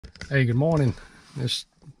Hey, good morning. This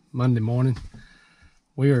Monday morning,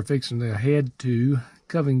 we are fixing to head to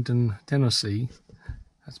Covington, Tennessee.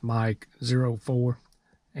 That's Mike 04,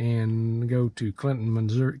 and go to Clinton,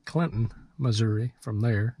 Missouri from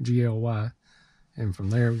there, GLY, and from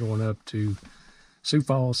there going up to Sioux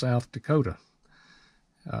Falls, South Dakota,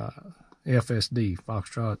 FSD,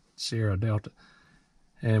 Foxtrot Sierra Delta,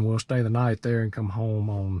 and we'll stay the night there and come home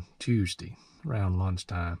on Tuesday around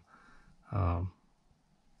lunchtime.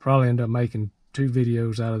 Probably end up making 2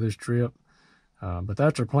 videos out of this trip, but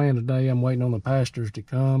that's our plan today. I'm waiting on the pastors to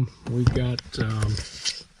come. We've got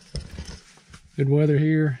good weather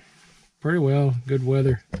here, pretty well good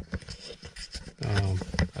weather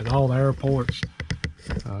at all the airports.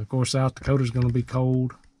 Of course, South Dakota's going to be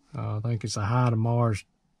cold. I think it's a high tomorrow is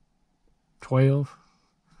 12.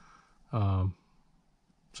 So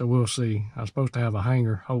we'll see. I'm supposed to have a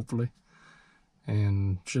hanger, hopefully,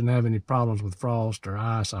 and shouldn't have any problems with frost or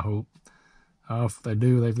ice, I hope. If they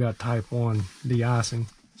do, they've got type 1 de-icing.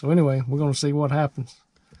 So anyway, we're going to see what happens.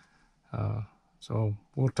 So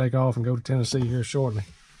we'll take off and go to Tennessee here shortly.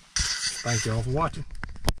 Thank you all for watching.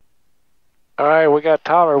 All right, we got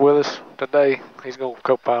Tyler with us today. He's going to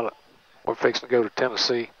co-pilot. We're fixing to go to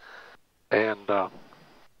Tennessee, and off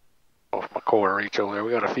my quarter reach over there.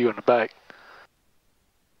 We got a few in the back.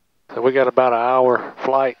 So we got about an hour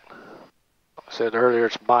flight. I said earlier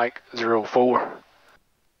it's Mike 04,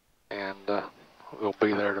 and we'll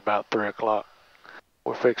be there at about 3 o'clock.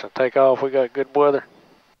 We're fixing to take off. We got good weather.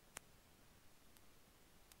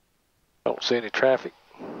 Don't see any traffic.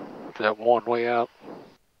 That one way out,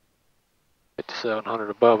 5,700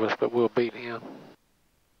 above us, but we'll beat him. Is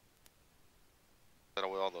that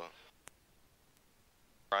where all the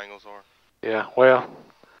triangles are? Yeah, well,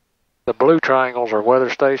 the blue triangles are weather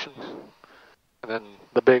stations, and then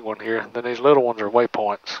the big one here. Then these little ones are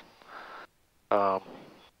waypoints. But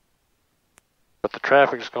the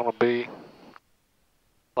traffic is going to be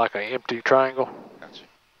like an empty triangle. Gotcha.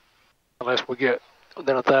 Unless we get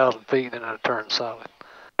within 1,000 feet, then it turns solid.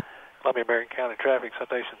 Columbia, Marion County traffic,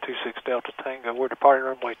 Citation 26 Delta Tango. We're departing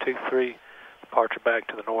runway 23, departure back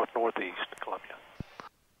to the north-northeast, Columbia.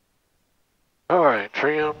 All right,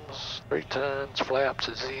 trims, 3 tons, flaps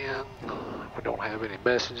is in. We don't have any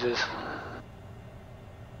messages.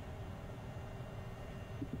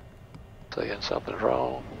 Saying something's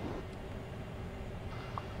wrong.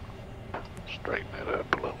 Straighten that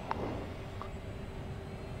up a little.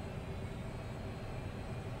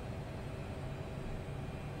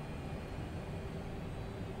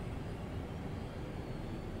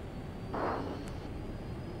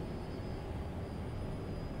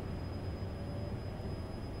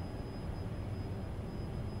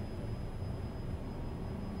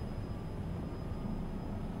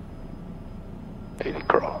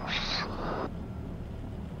 Cross.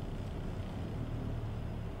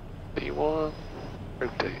 B1,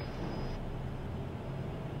 rotate.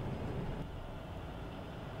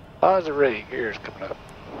 Positive rating gears coming up.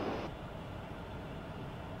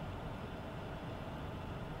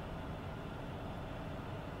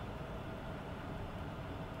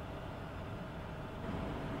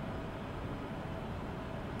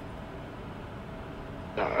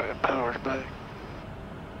 Alright, power's back.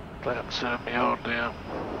 Flaps set me all down.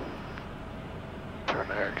 Turn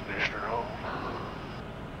the air conditioner on.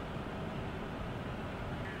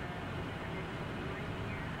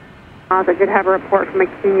 I did have a report from a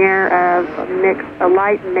King Air of a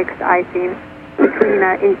light mixed icing between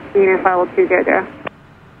 18 and 50200.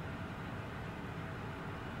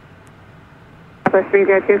 Southwest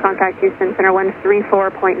 302, contact Houston Center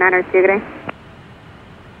 134.902, good day.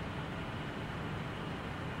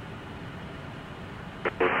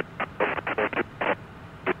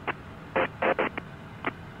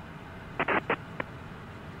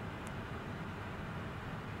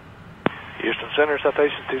 Houston Center,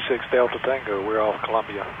 Citation 26 Delta Tango. We're off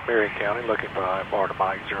Columbia, Marion County, looking for IFR to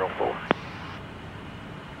Mike 04.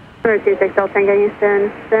 26 Delta Tango,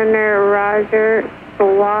 Houston Center, Roger,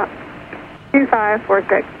 block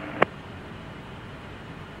 2546.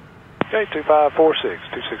 Okay, 2546,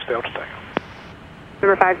 26 Delta Tango.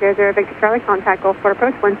 Number 500, Victor Charlie, contact Gulfport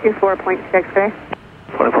approach 124.6 today.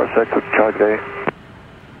 24.6 with Charlie Day.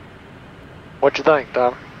 What you think,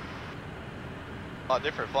 Tyler? A lot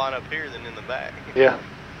different flying up here than in the back. Yeah.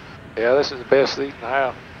 Yeah, this is the best seat in the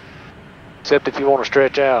house. Except if you want to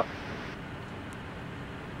stretch out.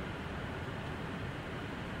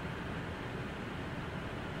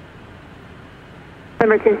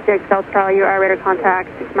 Number 26, Delta Charlie, you are radar contact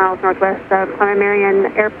 6 miles northwest of Columbia Marion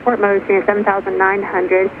Airport, mode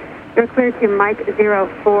 7,900. You're clear to Mike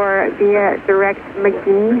 04 via direct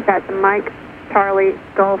McGee. That's Mike Charlie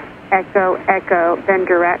Golf Echo Echo, then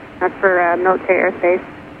direct. That's for military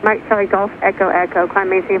airspace. Mike Charlie Golf Echo Echo, climb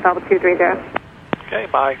maintain level 230. Okay,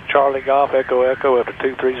 Mike Charlie Golf Echo Echo up to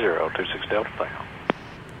 230, 26 Delta Tango.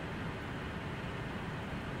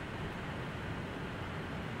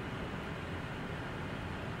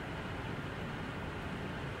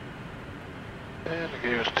 And it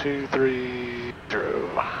gives 230.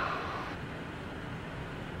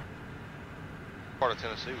 Part of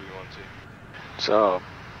Tennessee we going to? It's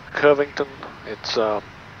Covington. It's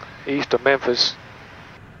east of Memphis.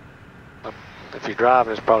 If you're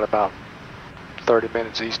driving, it's probably about 30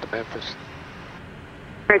 minutes east of Memphis.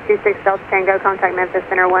 26 Delta Tango, contact Memphis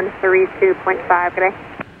Center 132.5, good day.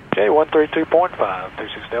 Okay, 132.5,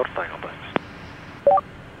 26 Delta Tango, thanks.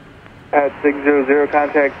 At 600,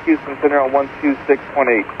 contact Houston Center on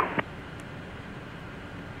 126.8.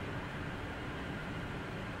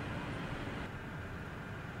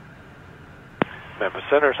 Memphis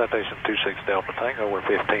Center, Citation 26 Delta Tango, we're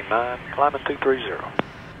 15-9, climbing 230.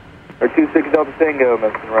 Or 26 Delta Tango,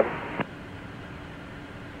 Memphis running.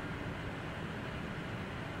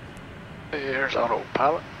 Here's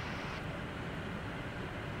autopilot.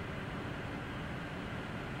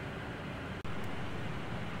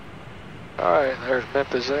 Alright, there's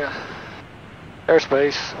Memphis there.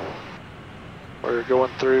 Airspace. We're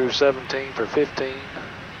going through 17 for 15.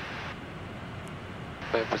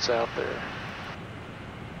 Memphis out there.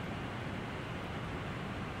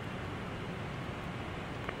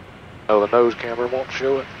 Oh, the nose camera won't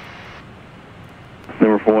show it.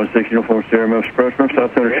 Number 416, Uniform Sierra, Memphis approach, Memphis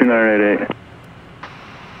South Center 2988.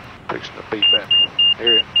 Fixing to beat that.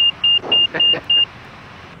 Hear it.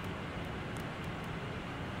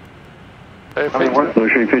 Blue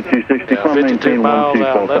Street 5260, Yeah, climb 52 maintain miles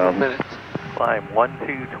out, 11 12,000. minutes. Climb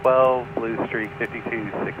 1212, Blue Street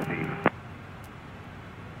 5260.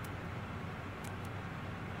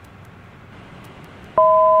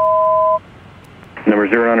 Number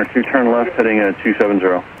 092, turn left, heading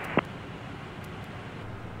 270.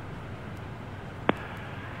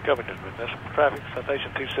 Covington, municipal traffic,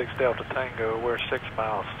 Citation 26 Delta Tango, we're 6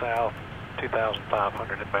 miles south,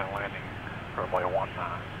 2,500 inbound landing, runway 19,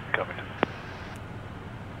 Covington.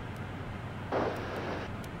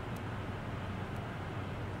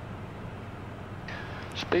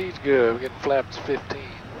 Speed's good, we're getting flaps 15.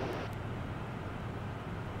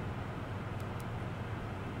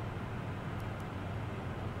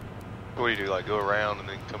 What do you do, like go around and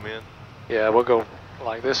then come in? Yeah, we'll go,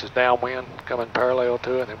 like this is downwind, coming parallel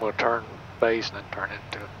to it, and then we'll turn base and then turn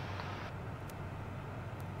into it.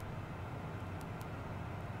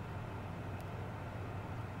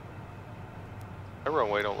 That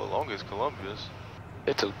runway don't look long as Columbia's.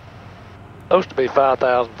 It's supposed to be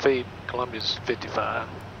 5,000 feet, Columbia's 55.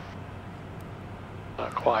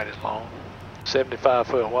 Not quite as long. 75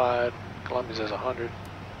 foot wide, Columbia's is 100.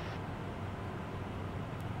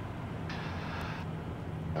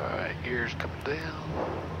 Alright, gears coming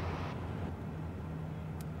down.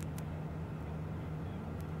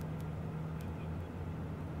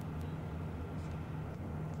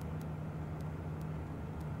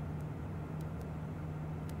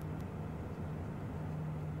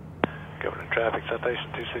 Covington traffic, Citation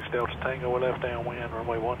 26 Delta Tango, we're left downwind,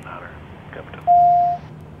 runway 19, Covington.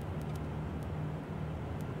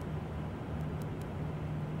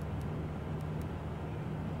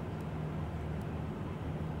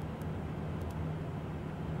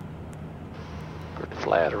 Pretty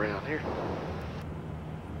flat around here.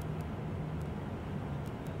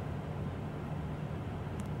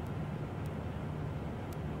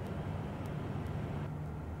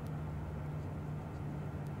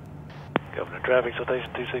 Covington traffic, Citation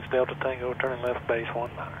 26 Delta Tango, turning left base 19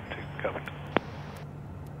 to Covington.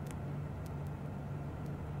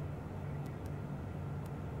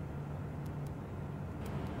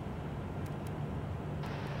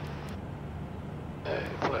 Hey,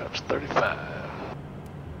 flaps 35.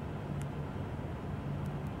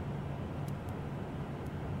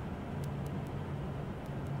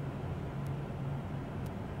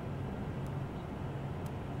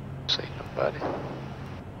 See nobody.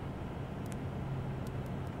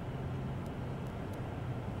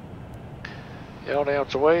 Y'all down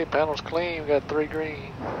the way, panels clean, we got 3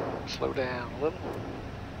 green. Slow down a little.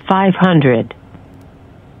 500.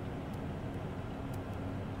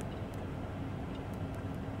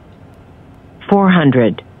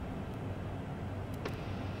 400.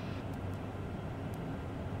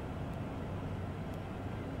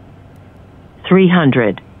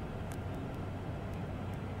 300.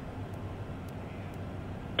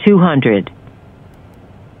 200.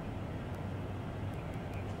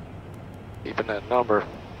 Keeping that number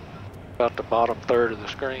About the bottom third of the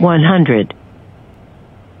screen. 100.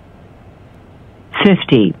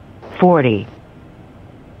 50. 40.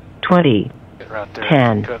 20. Get right there.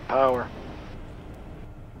 10. Cut power.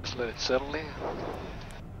 Just let it settle in.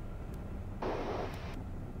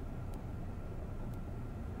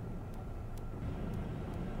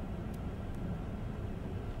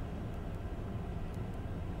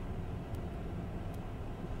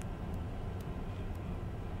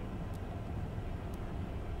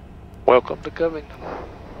 Welcome to Covington.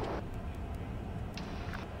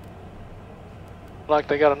 Like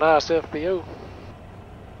they got a nice FBO.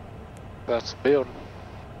 That's the building.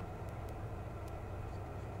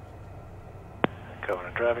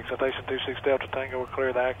 Covington traffic, Citation 26 Delta Tango will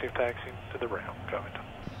clear the active taxi to the ramp, Covington.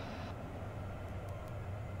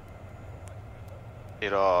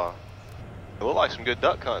 It looked like some good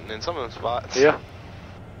duck hunting in some of them spots. Yeah.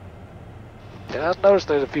 Yeah, I noticed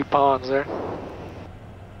there's a few ponds there.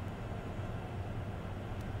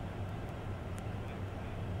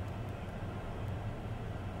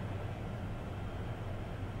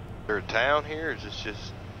 Is there a town here, or is this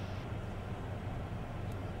just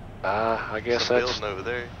I guess some that's building over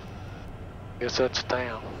there? guess that's a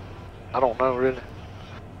town. I don't know really.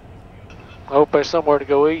 I hope there's somewhere to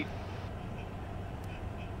go eat.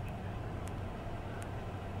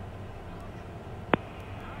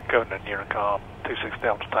 Covington Unicom 26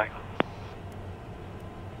 Delta Tango.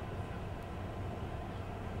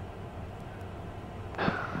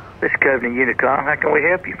 This is Covington Unicom. How can we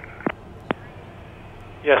help you?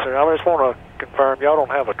 Yes, sir. I just want to confirm y'all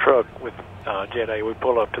don't have a truck with Jet A. We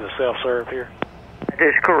pull up to the self-serve here. That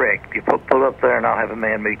is correct. You pull up there and I'll have a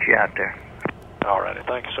man meet you out there. Alrighty,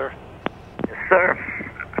 thank you, sir. Yes, sir.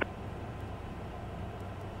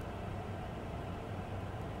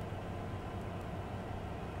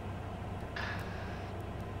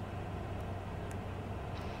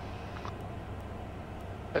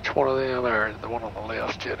 That's one of them there, the one on the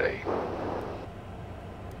left, Jet A.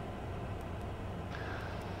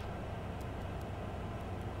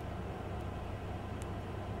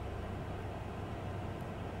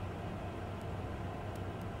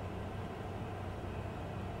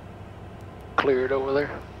 Cleared over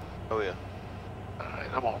there. Oh yeah.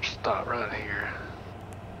 Alright, I'm gonna stop right here.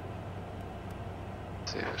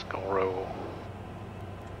 See if it's gonna roll.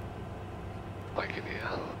 I think it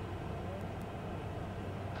is.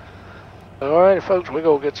 Alright folks, we're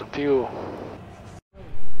gonna get some fuel.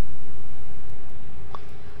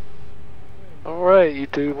 Alright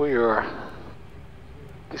YouTube, we are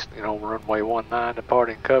on runway 19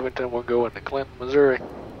 departing Covington. We're going to Clinton, Missouri.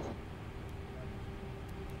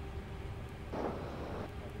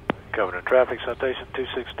 Covington traffic, Citation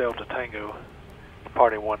 26 Delta Tango,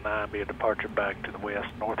 departing 19, be a departure back to the west,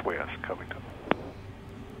 northwest, Covington.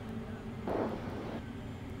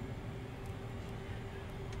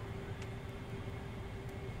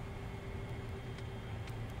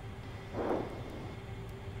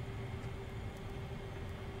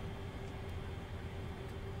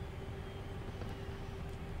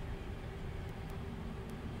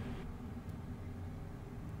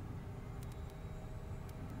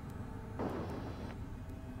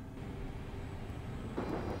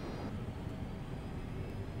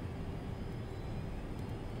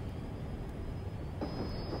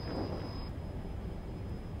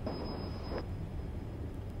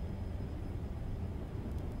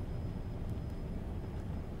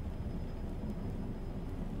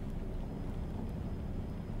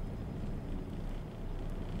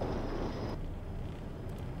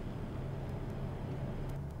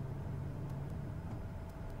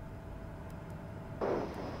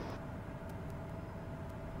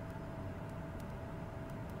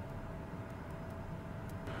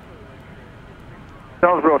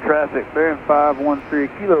 Jonesboro traffic, bearing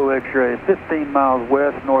 513 Kilo X-ray, 15 miles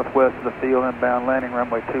west, northwest of the field, inbound landing,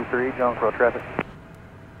 runway 23, Jonesboro traffic.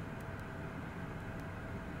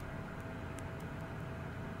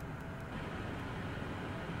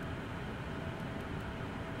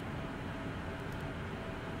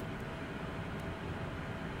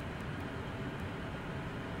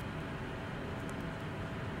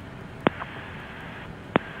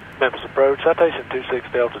 Memphis approach, Citation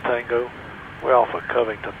 26 Delta Tango. We're off of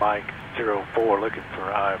Covington Mike 04 looking for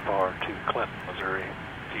IFR to Clinton, Missouri,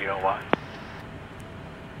 GLY.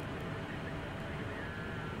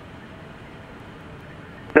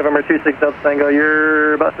 November 26 Delta Tango,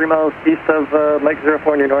 you're about 3 miles east of Mike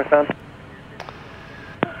 04 and you're northbound.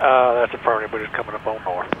 That's affirmative, we're just coming up on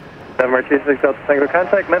north. November 26 Delta Tango,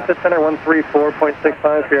 contact Memphis Center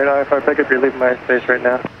 134.65 for your IFR pickup. You're leaving my space right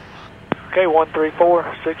now. Okay,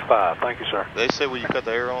 13465, thank you, sir. They say will you cut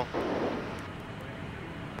the air on?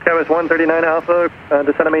 Travis 139 Alpha,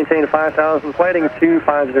 descend and maintain 5,000, flighting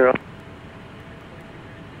 250.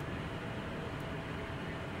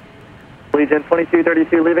 Legion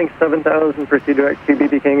 2232, leaving 7,000, proceed direct to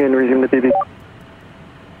BB King and resume the BB.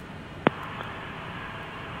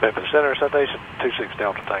 Memphis Center, Citation 26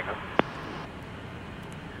 Delta Tango.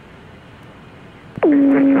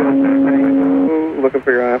 Looking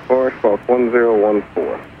for your I-4, squawk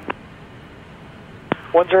 1014.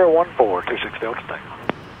 1014, 26 Delta Tango.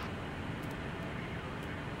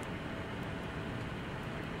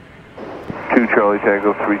 2 Charlie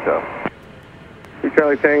Tango, 3000. 2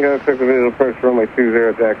 Charlie Tango, took the visual approach runway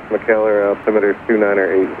 20, Jackson McKellar, altimeter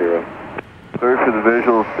 2980. Clear for the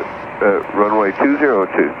visuals at runway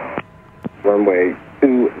 202. Runway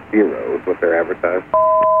 20 is what they're advertised.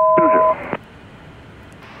 20.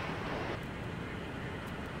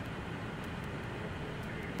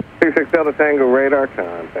 26 Delta Tango radar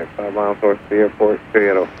contact 5 miles north of the airport,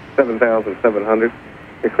 Seattle 7,700.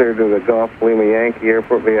 You're cleared to the Gulf Lima Yankee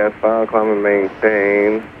Airport, VS file, climb and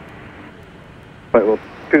maintain. Flight level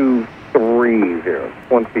 230,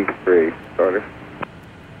 23 starter.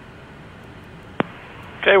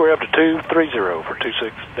 Okay, we're up to 230 for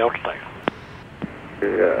 26 Delta Tango.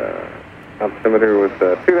 Altimeter was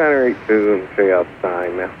 2982, and show you out the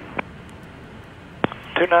time now.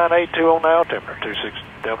 2982 on the altimeter, 26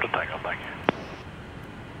 Delta Tango, thank you.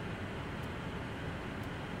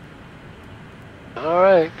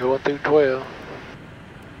 Alright, going through 12.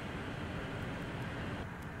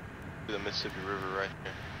 The Mississippi River right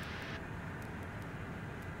there.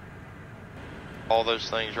 All those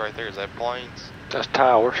things right there, is that planes? That's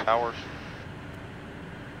towers. Towers?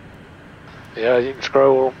 Yeah, you can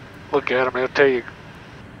scroll, look at them, it'll tell you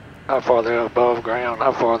how far they're above ground,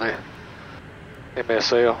 how far they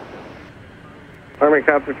MSL. Army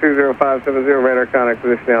Copter 20570, radar contact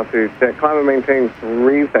position altitude check. Climb and maintain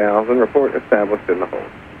 3000, report established in the hole.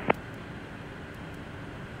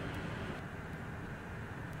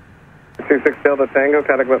 26 Delta Tango,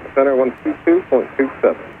 contact left center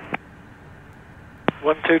 122.27.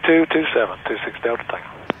 12227, 26 Delta Tango.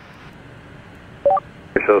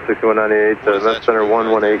 Show 6198, left center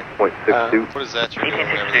 118.62. What is that? You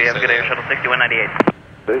have a good air shuttle 6198.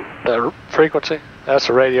 The frequency, that's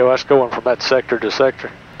the radio, that's going from that sector to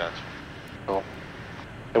sector. Gotcha. So,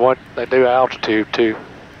 they do altitude too.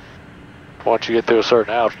 Once you get to a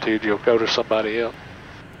certain altitude, you'll go to somebody else.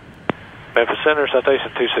 Memphis Center,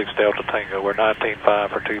 Citation 26 Delta Tango, we're 19.5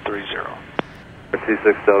 for 230.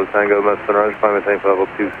 26 Delta Tango, Memphis Center, climb and maintain level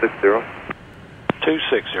 260.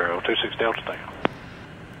 260, 26 Delta Tango.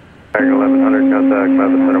 Tango 1100, contact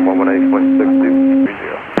Memphis Center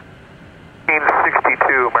 118.6230.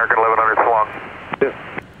 62, American 1100 swung. Yeah.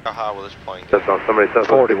 How high will this plane go? That's on somebody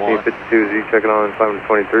south 1552. Is you checking on climbing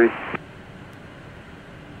 23?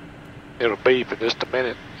 It'll beep in just a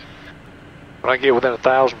minute. When I get within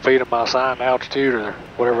 1,000 feet of my assigned altitude or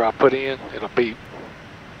whatever I put in, it'll beep.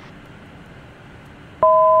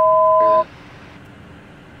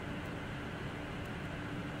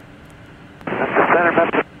 Memphis Center,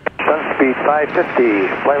 Memphis, sun speed 550,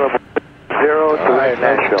 flight level 0 to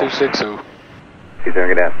Nashville. 260. Good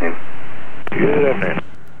afternoon. Good afternoon.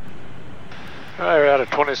 Alright, we're out of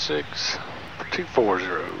 26 for 240.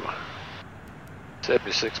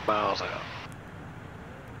 76 miles out.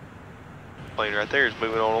 Plane right there is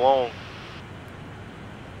moving on along.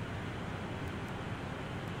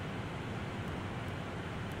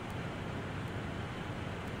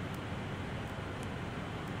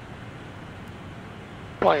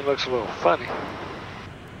 Plane looks a little funny.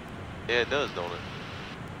 Yeah, it does, don't it?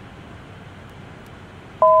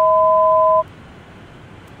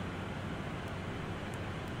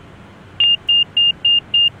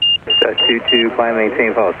 It's 22, climb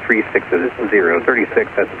maintain, follow 36,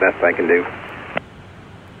 36, that's the best I can do.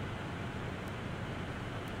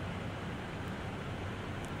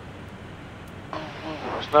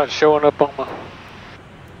 It's not showing up on my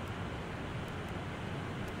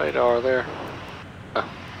radar there.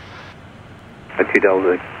 2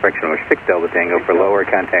 Delta, correction, or 6 Delta Tango for lower,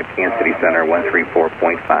 contact Kansas City Center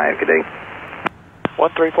 134.5, good day.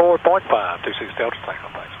 134.5, 26 Delta Tango,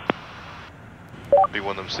 thanks. Be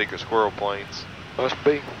one of them secret squirrel planes. Must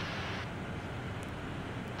be.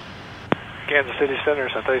 Kansas City Center,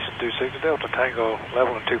 Citation 26 Delta Tango,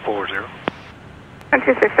 level and 240.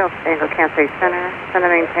 26 Delta Tango, Kansas City Center, send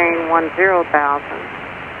and maintain 10,000.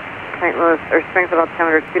 St. Louis, or Springfield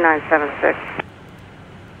altimeter 2976.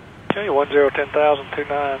 Okay, 10,000,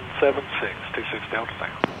 2976, 26 Delta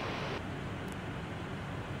Tango.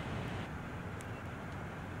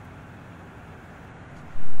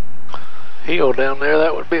 Hill down there,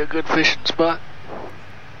 that would be a good fishing spot.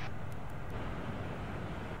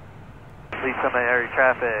 Lee Summit area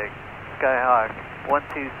traffic, Skyhawk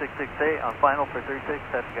 12668 on final for 36,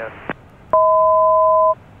 touch and go.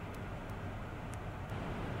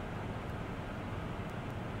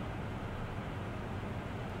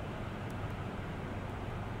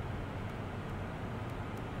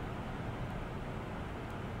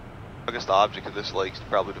 I guess the object of this lake is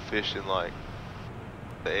probably to fish in like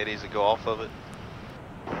the eddies that go off of it.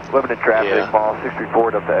 Limited traffic, Yeah. ball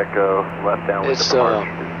 634 up to Echo, left downwind It's, to March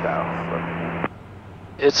to south.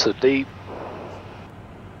 It's a deep.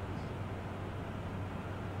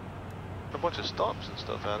 A bunch of stumps and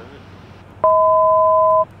stuff out of it.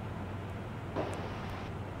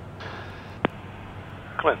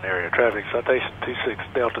 Clinton area traffic, Citation 26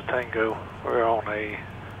 Delta Tango. We're on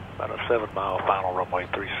about a 7-mile final runway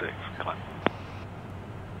 36, Clinton.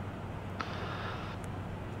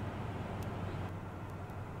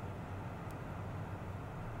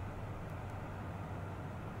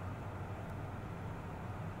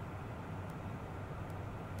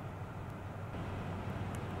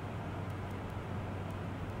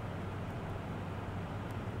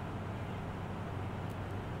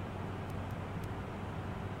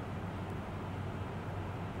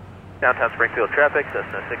 Downtown Springfield traffic,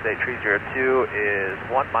 Cessna 68302 is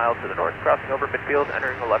 1 mile to the north, crossing over midfield,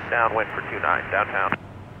 entering the left downwind for 29, downtown.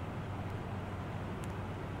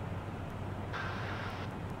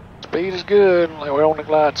 Speed is good, like we're on the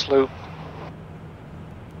glide slope.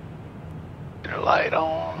 Get a light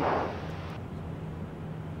on.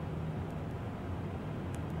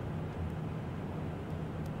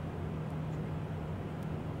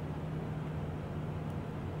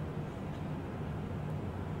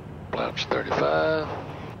 Flaps 35.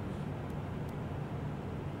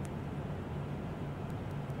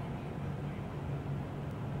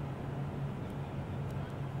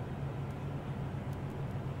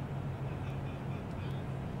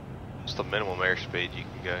 What's the minimum airspeed you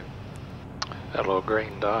can go? That little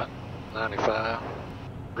green dot, 95.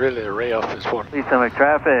 Really, the rail is what. Lee Summit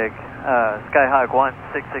traffic, Skyhawk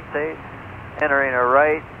 1668, entering a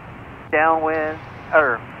right downwind,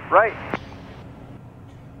 right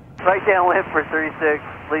downwind for 36,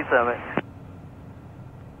 Lee Summit.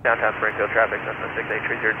 Downtown Springfield traffic, Cessna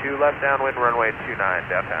 68302, left downwind, runway 29,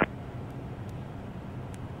 downtown.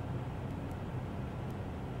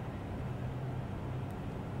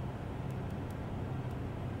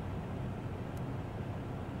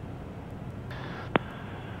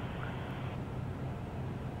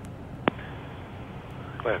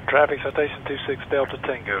 Clinton traffic, Citation 26 Delta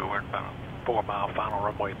Tango. We're at about a 4-mile final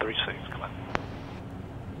runway 36, Clinton.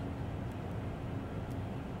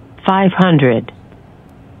 500.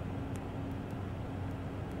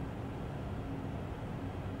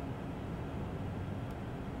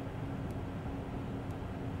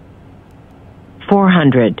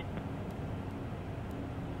 400.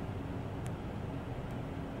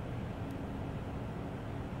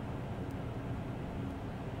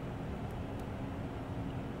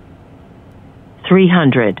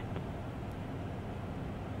 300.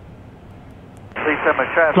 Lee Summit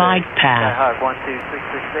traffic, Flight path. Skyhawk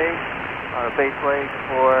 12668 on a base lake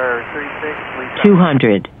for 36, Lee Summit.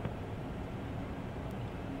 200.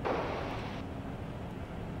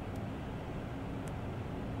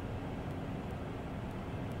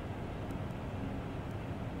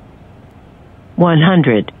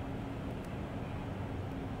 100.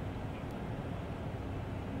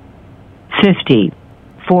 50.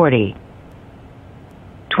 40.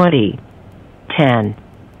 20. 10.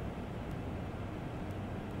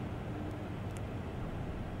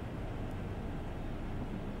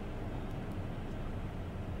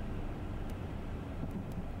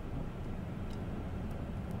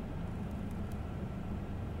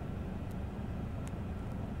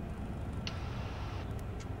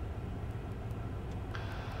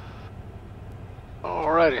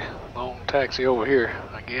 Alrighty, long taxi over here,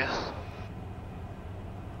 I guess.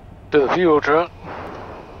 To the fuel truck.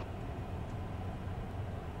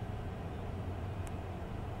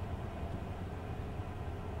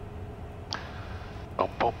 Boom,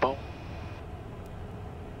 boom, boom.